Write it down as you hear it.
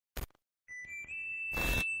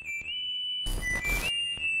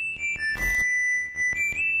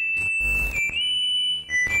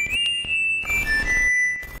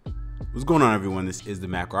going on, everyone? This is the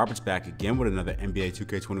Mac Roberts back again with another NBA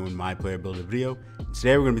 2K21 My Player Builder video. And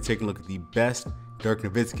today we're going to be taking a look at the best Dirk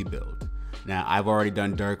Nowitzki build. Now, I've already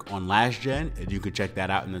done Dirk on last gen, and you can check that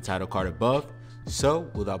out in the title card above. So,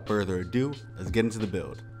 without further ado, let's get into the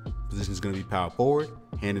build. Position is going to be power forward.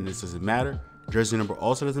 Handedness doesn't matter. Jersey number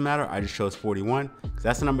also doesn't matter. I just chose 41 because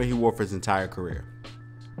that's the number he wore for his entire career.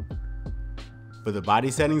 For the body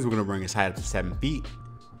settings, we're going to bring his height up to 7 feet.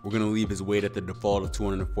 We're going to leave his weight at the default of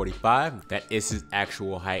 245. That is his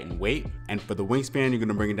actual height and weight. And for the wingspan, you're going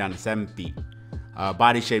to bring it down to 7 feet.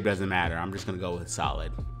 Body shape doesn't matter. I'm just going to go with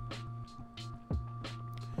solid.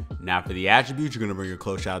 Now for the attributes, you're going to bring your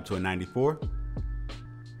close shot up to a 94.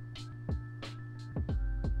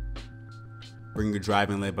 Bring your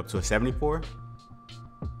driving layup up to a 74.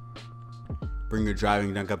 Bring your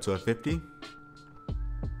driving dunk up to a 50.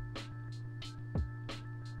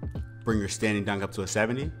 Bring your standing dunk up to a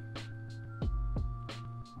 70.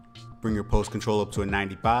 Bring your post control up to a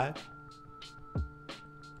 95.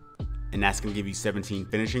 And that's going to give you 17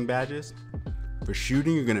 finishing badges. For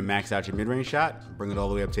shooting, you're going to max out your mid-range shot, bring it all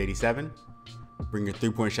the way up to 87. Bring your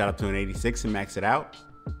three-point shot up to an 86 and max it out.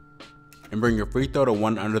 And bring your free throw to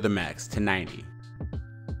 1 under the max, to 90.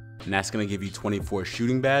 And that's going to give you 24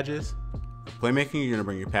 shooting badges. For playmaking, you're going to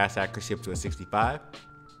bring your pass accuracy up to a 65.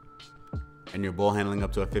 And your ball handling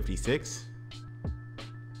up to a 56.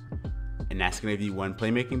 And that's going to give you 1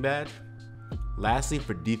 playmaking badge. Lastly,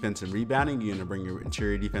 for defense and rebounding, you're going to bring your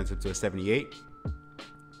interior defense up to a 78.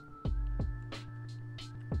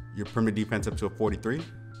 Your perimeter defense up to a 43.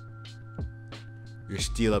 Your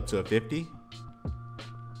steal up to a 50.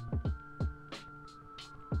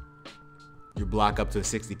 Your block up to a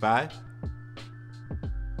 65.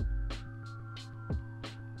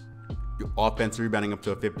 Your offensive rebounding up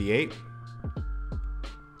to a 58.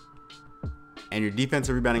 And your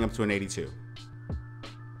defensive rebounding up to an 82.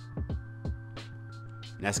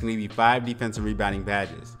 And that's going to give you 5 defensive rebounding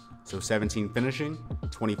badges. So 17 finishing,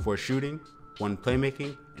 24 shooting, 1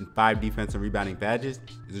 playmaking, and 5 defensive rebounding badges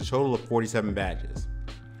is a total of 47 badges.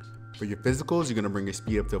 For your physicals, you're going to bring your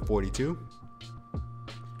speed up to a 42.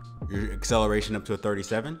 Your acceleration up to a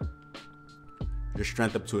 37. Your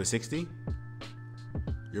strength up to a 60.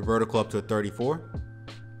 Your vertical up to a 34.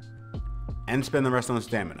 And spend the rest on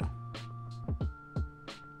stamina.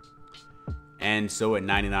 And so at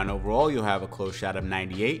 99 overall, you'll have a close shot of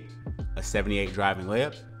 98, a 78 driving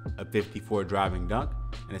layup, a 54 driving dunk,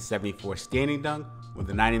 and a 74 standing dunk with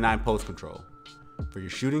a 99 post control. For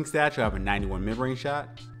your shooting stats, you'll have a 91 mid-range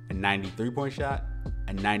shot, a 93 point shot,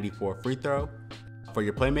 a 94 free throw. For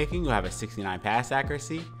your playmaking, you'll have a 69 pass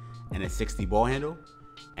accuracy and a 60 ball handle.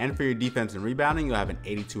 And for your defense and rebounding, you'll have an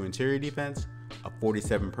 82 interior defense, a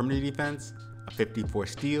 47 perimeter defense, a 54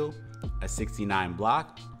 steal, a 69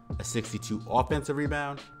 block, a 62 offensive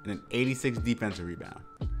rebound, and an 86 defensive rebound.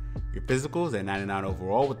 Your physicals at 99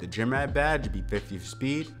 overall with the gym rat badge would be 50 for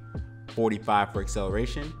speed, 45 for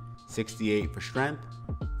acceleration, 68 for strength,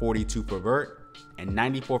 42 for vert, and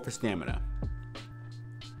 94 for stamina.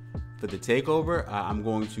 For the takeover, I'm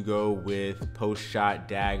going to go with post shot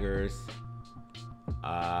daggers.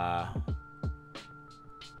 For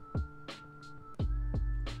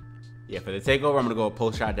the takeover, I'm going to go with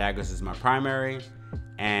post shot daggers as my primary,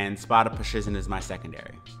 and spot of precision is my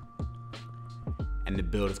secondary. And the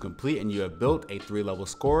build is complete, and you have built a 3-level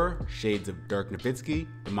scorer, shades of Dirk Nowitzki,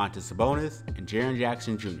 Domantas Sabonis, and Jaren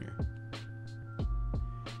Jackson Jr.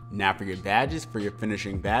 Now for your badges, for your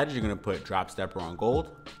finishing badge, you're going to put drop stepper on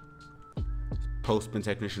gold, post spin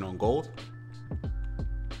technician on gold,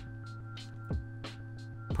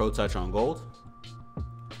 pro touch on gold,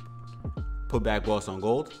 put back boss on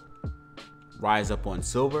gold, rise up on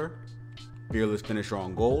silver, fearless finisher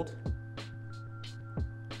on gold.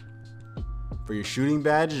 For your shooting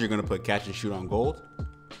badges, you're going to put catch and shoot on gold,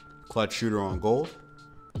 clutch shooter on gold,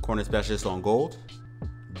 corner specialist on gold,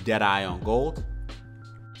 dead eye on gold,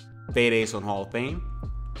 fade ace on Hall of Fame,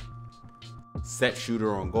 set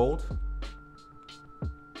shooter on gold,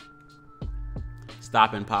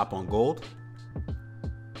 stop and pop on gold,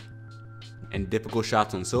 and difficult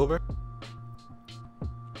shots on silver.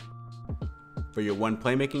 For your 1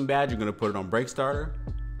 playmaking badge, you're going to put it on break starter.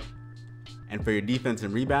 And for your defense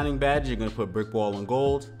and rebounding badge, you're going to put brick wall on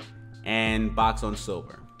gold and box on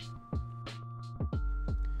silver.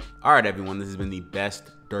 Alright everyone, this has been the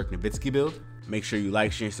best Dirk Nowitzki build. Make sure you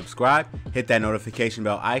like, share, and subscribe. Hit that notification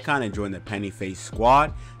bell icon and join the Penny Face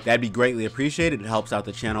Squad. That'd be greatly appreciated. It helps out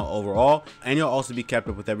the channel overall. And you'll also be kept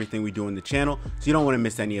up with everything we do in the channel, so you don't want to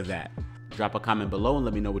miss any of that. Drop a comment below and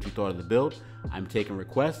let me know what you thought of the build. I'm taking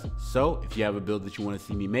requests, so if you have a build that you want to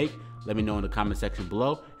see me make, let me know in the comment section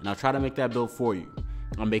below, and I'll try to make that build for you.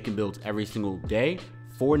 I'm making builds every single day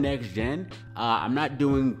for next gen. I'm not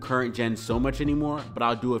doing current gen so much anymore, but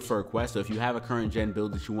I'll do it for request. So if you have a current gen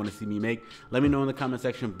build that you want to see me make, let me know in the comment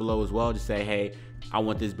section below as well. Just say, hey, I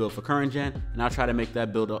want this build for current gen, and I'll try to make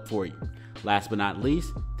that build up for you. Last but not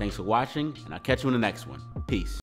least, thanks for watching, and I'll catch you in the next one. Peace.